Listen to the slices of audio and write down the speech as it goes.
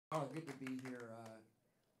Oh, good to be here.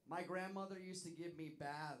 My grandmother used to give me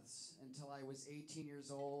baths until I was 18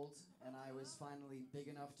 years old, and I was finally big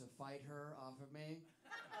enough to fight her off of me.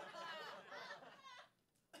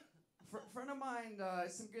 Friend of mine,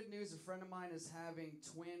 some good news. A friend of mine is having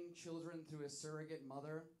twin children through a surrogate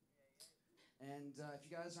mother. And if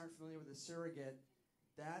you guys aren't familiar with a surrogate,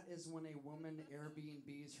 that is when a woman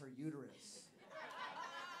Airbnbs her uterus.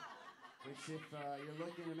 Which, if you're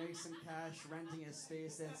looking to make some cash renting a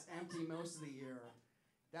space that's empty most of the year,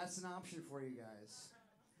 that's an option for you guys.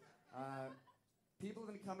 People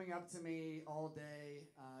have been coming up to me all day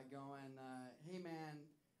going, hey man,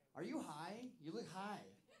 are you high? You look high.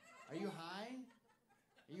 Are you high?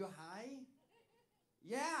 Are you high?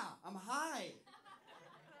 Yeah, I'm high.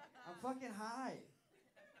 I'm fucking high.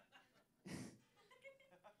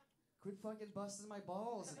 Quit fucking busting my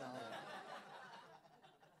balls about it.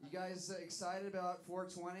 You guys excited about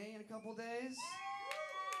 420 in a couple days?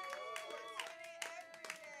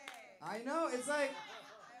 I know, it's like,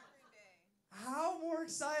 how more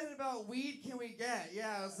excited about weed can we get?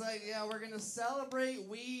 Yeah, it's like, yeah, we're gonna celebrate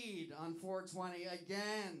weed on 420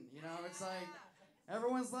 again. You know, it's like,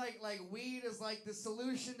 everyone's like weed is like the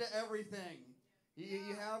solution to everything.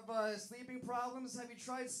 You have sleeping problems, have you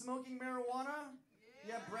tried smoking marijuana?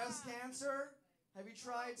 You have breast cancer, have you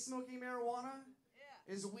tried smoking marijuana?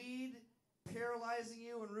 Is weed paralyzing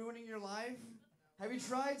you and ruining your life? Have you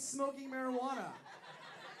tried smoking marijuana?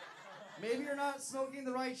 Maybe you're not smoking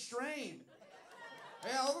the right strain.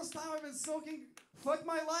 Yeah, all this time I've been smoking, fucked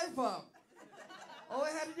my life up. All I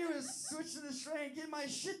had to do is switch to the strain, get my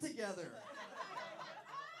shit together.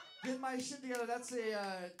 Get my shit together. That's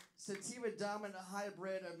a sativa dominant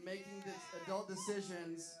hybrid of making adult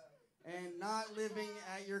decisions and not living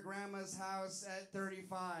at your grandma's house at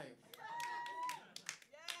 35.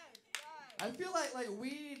 I feel like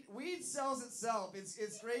weed sells itself.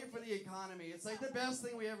 It's great for the economy. It's like the best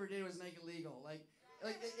thing we ever did was make it legal. Like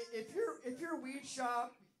if your weed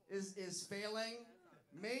shop is failing,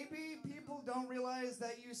 maybe people don't realize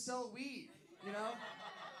that you sell weed. You know,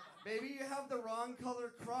 maybe you have the wrong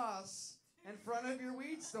color cross in front of your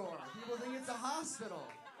weed store. People think it's a hospital.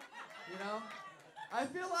 You know, I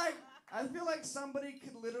feel like somebody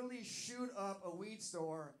could literally shoot up a weed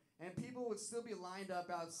store. And people would still be lined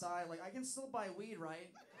up outside. Like, I can still buy weed,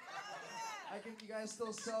 right? You guys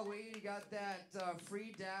still sell weed? You got that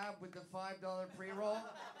free dab with the $5 pre-roll?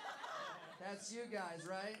 That's you guys,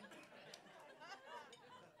 right?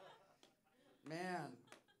 Man.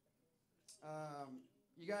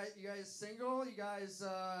 You guys single? You guys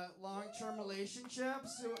long-term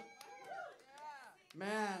relationships?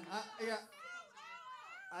 Man, yeah.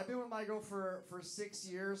 I've been with my girl for 6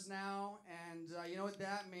 years now, and you know what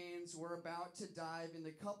that means? We're about to dive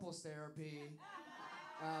into couples therapy.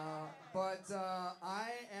 But I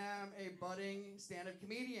am a budding stand-up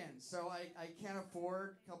comedian, so I can't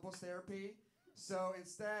afford couples therapy. So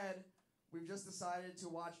instead, we've just decided to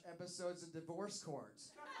watch episodes of Divorce Court.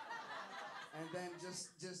 And then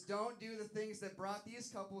just don't do the things that brought these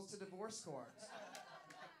couples to divorce court.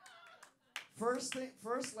 First thing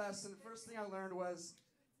I learned was,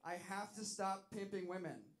 I have to stop pimping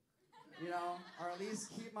women, you know, or at least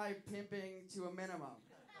keep my pimping to a minimum.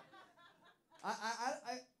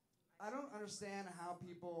 I don't understand how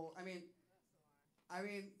people, I mean,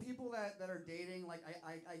 people that are dating, like,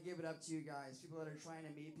 I give it up to you guys, people that are trying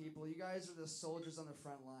to meet people, you guys are the soldiers on the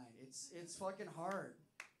front line. It's fucking hard.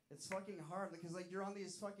 It's fucking hard, because, like, you're on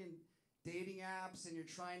these fucking dating apps, and you're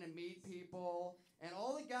trying to meet people, and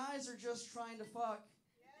all the guys are just trying to fuck,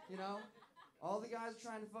 you know? All the guys are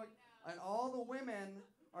trying to fuck, and all the women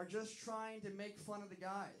are just trying to make fun of the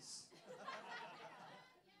guys.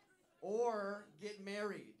 Or get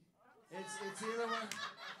married. It's either one.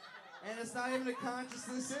 And it's not even a conscious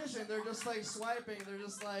decision. They're just like swiping. They're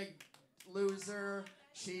just like, loser,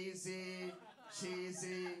 cheesy,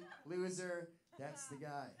 loser. That's the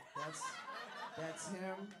guy. That's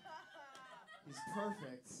him. He's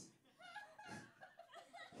perfect.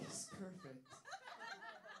 He's perfect.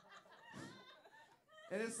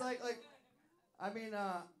 And it's like I mean,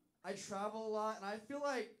 I travel a lot, and I feel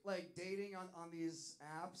like dating on these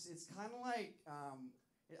apps, it's kind of like,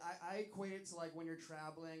 I equate it to like when you're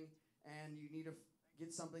traveling and you need to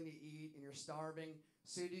get something to eat and you're starving.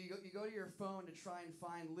 So you go to your phone to try and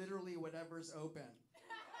find literally whatever's open.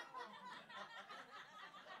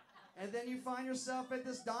 And then you find yourself at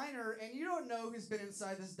this diner, and you don't know who's been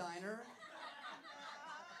inside this diner.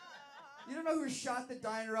 You don't know who shot the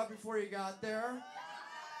diner up before you got there.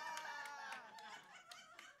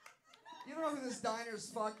 You don't know who this diner's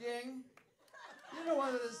fucking. You don't know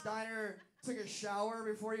whether this diner took a shower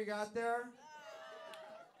before you got there.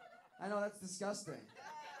 I know that's disgusting.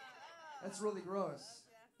 That's really gross,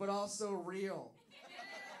 but also real.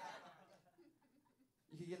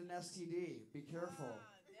 You could get an STD. Be careful.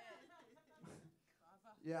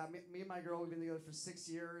 Yeah, me and my girl, we've been together for 6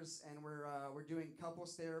 years, and we're doing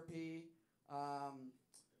couples therapy,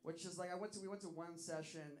 which is like we went to one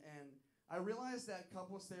session, and I realized that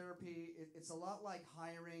couples therapy it's a lot like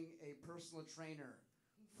hiring a personal trainer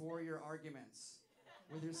for your arguments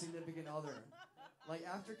with your significant other. Like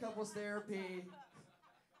after couples therapy,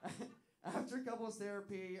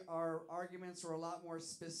 our arguments were a lot more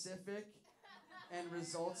specific and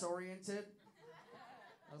results oriented.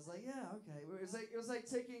 I was like, yeah, okay. It was like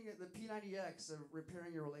taking the P90X of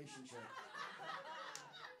repairing your relationship.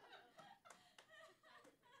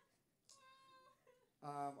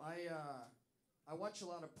 I watch a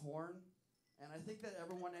lot of porn, and I think that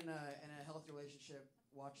everyone in a healthy relationship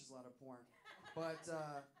watches a lot of porn, but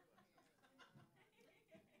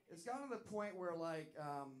it's gotten to the point where like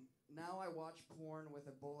now I watch porn with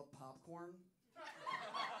a bowl of popcorn.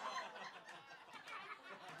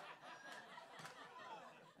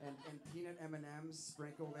 And peanut M&Ms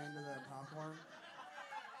sprinkled into the popcorn.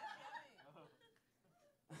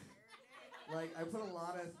 Like, I put a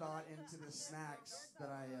lot of thought into the snacks that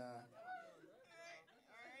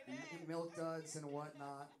Milk Duds and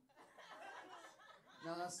whatnot.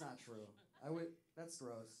 No, that's not true. That's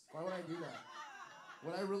gross. Why would I do that?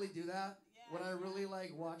 Would I really do that? Would I really,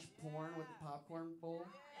 like, watch porn with a popcorn bowl?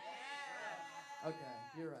 Okay,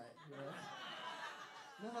 you're right.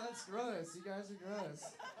 No, that's gross. You guys are gross.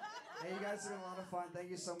 Hey, you guys have been a lot of fun. Thank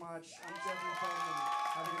you so much. I'm Geoffrey Feldman.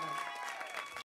 Have a good night.